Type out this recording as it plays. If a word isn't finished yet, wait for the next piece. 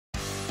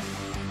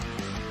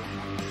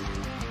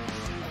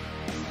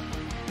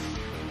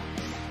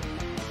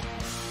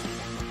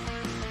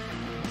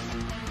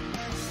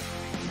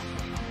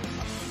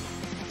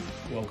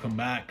welcome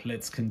back.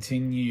 Let's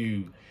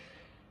continue.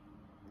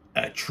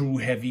 A true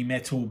heavy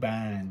metal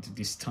band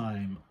this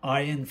time.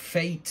 Iron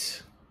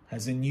Fate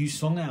has a new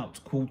song out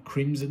called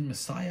Crimson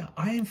Messiah.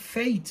 Iron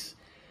Fate.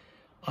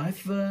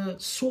 I've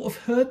sort of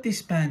heard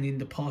this band in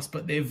the past,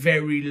 but they're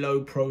very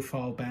low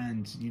profile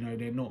bands. You know,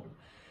 they're not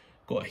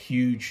got a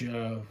huge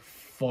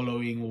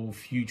following or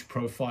huge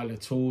profile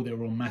at all.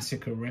 They're on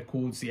Massacre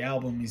Records. The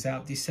album is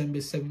out December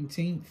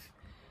 17th.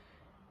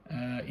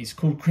 It's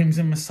called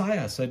Crimson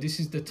Messiah. So this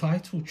is the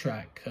title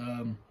track.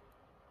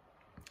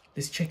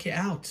 Let's check it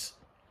out.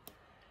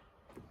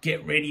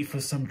 Get ready for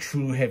some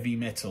true heavy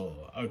metal.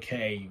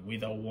 Okay,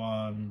 with a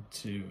 1,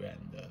 2,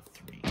 and a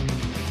 3.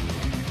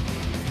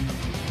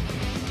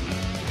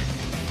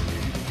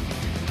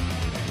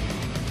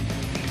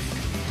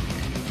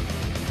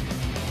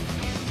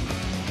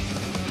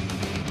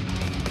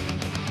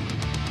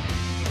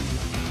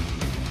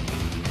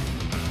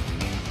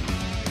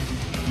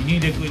 You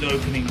need a good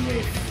opening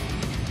riff.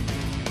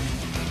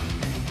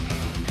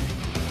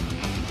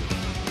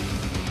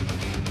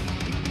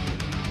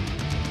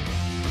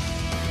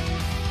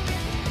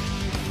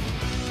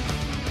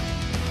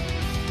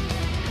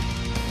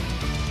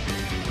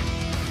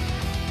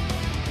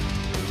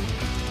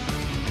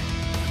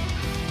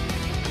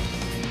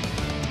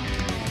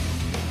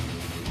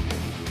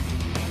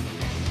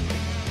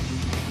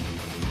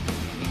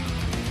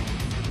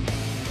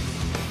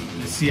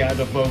 Let's see how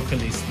the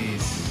vocalist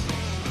is.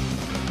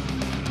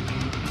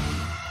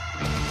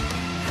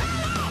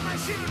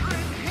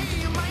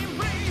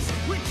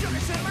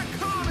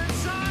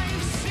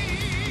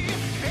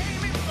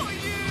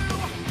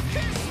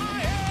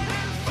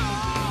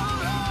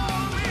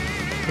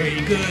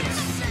 Very good.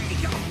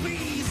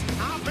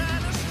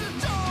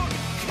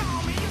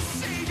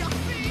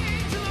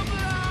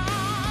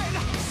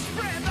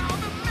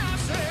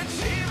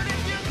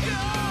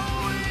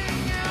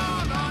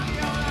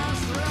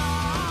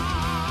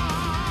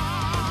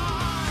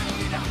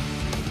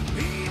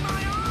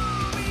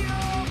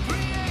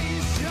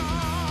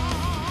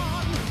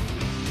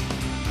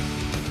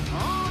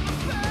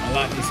 I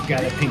like this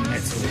galloping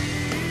metal.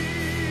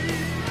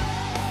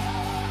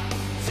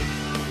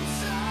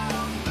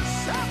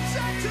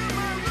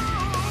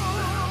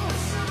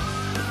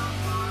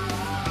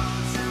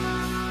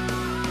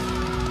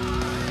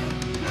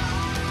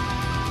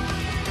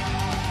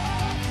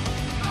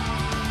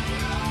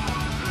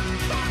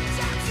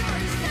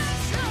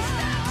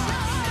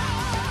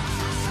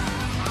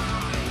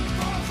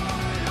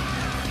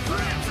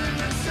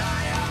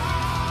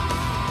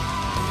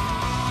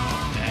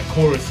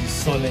 Chorus is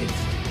solid.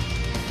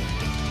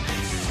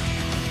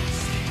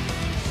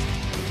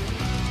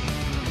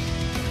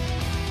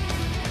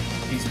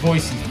 His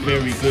voice is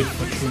very good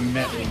for true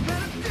metal.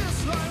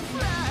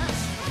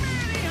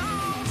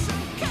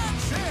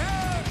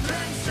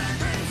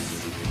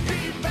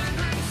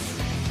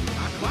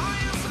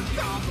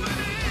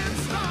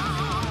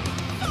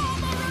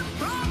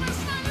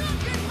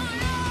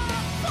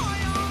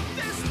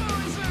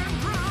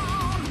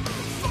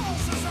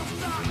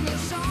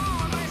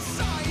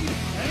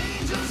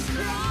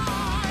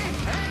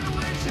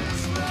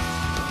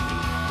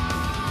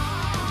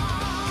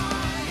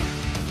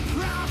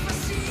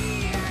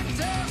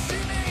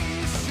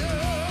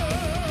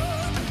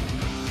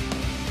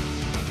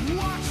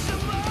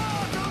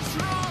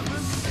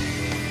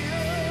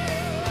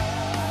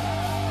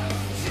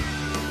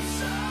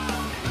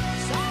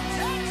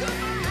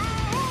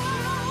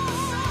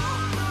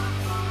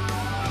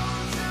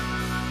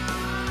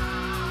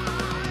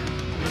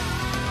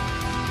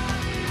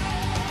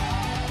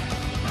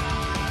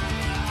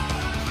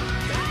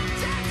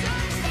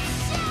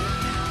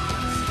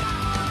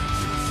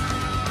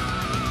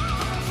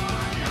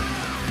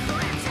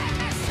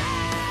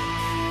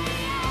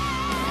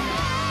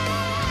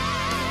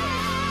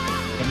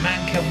 The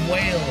man can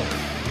wail.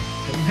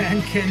 The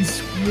man can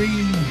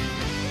scream.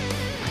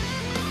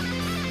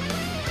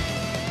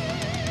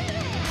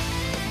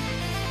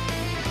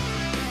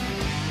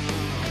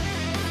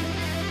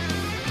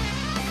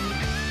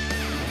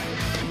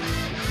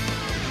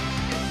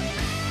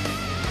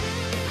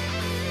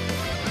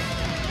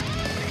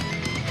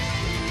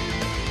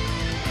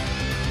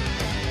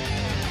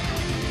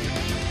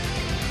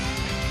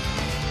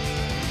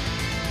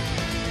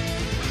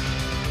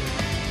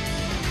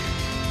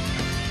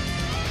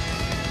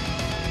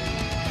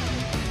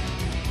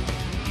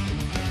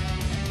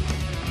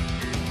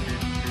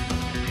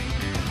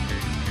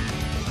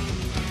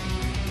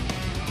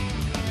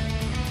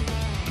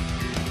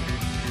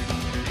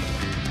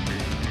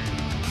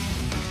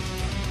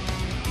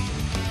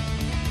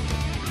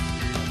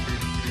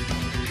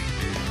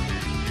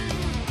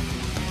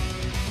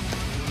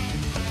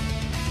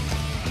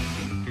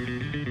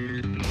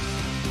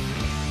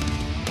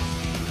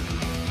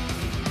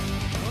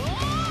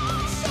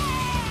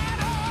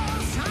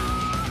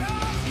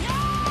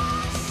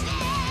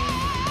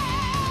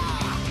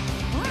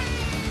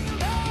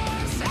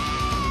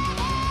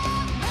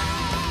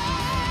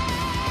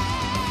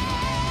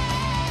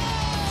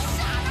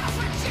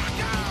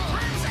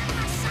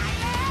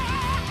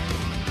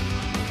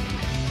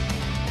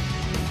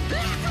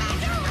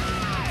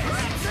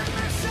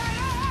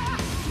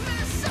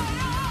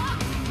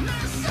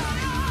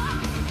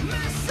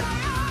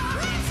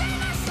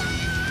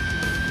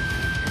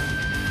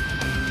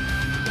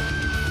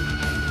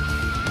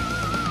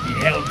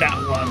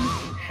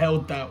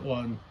 nailed that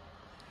one.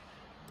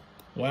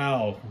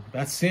 Wow,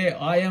 that's it.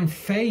 I Am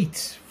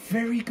Fate.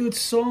 Very good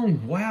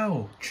song.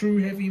 Wow,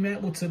 true heavy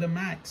metal to the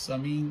max. I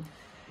mean,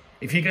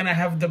 if you're gonna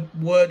have the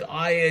word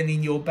iron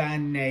in your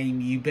band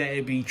name, you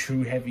better be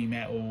true heavy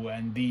metal,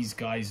 and these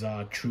guys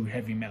are true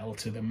heavy metal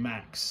to the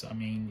max. I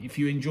mean, if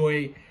you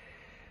enjoy,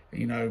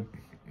 you know,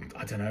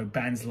 I don't know,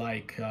 bands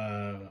like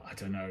I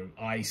don't know,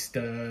 Iced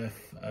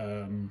Earth,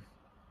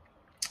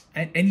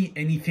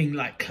 anything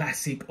like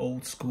classic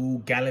old school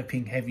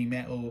galloping heavy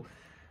metal,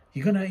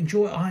 you're gonna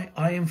enjoy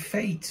I Am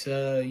Fate.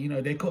 You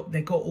know, they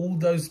got all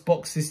those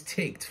boxes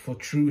ticked for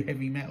true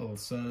heavy metal.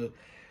 So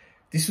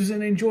this was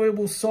an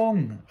enjoyable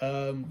song.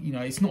 You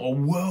know, it's not a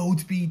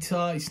world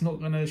beater. It's not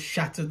gonna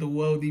shatter the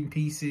world in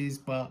pieces,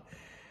 but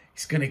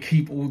it's gonna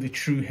keep all the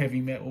true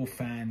heavy metal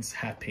fans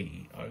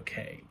happy.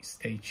 Okay,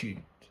 stay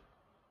tuned.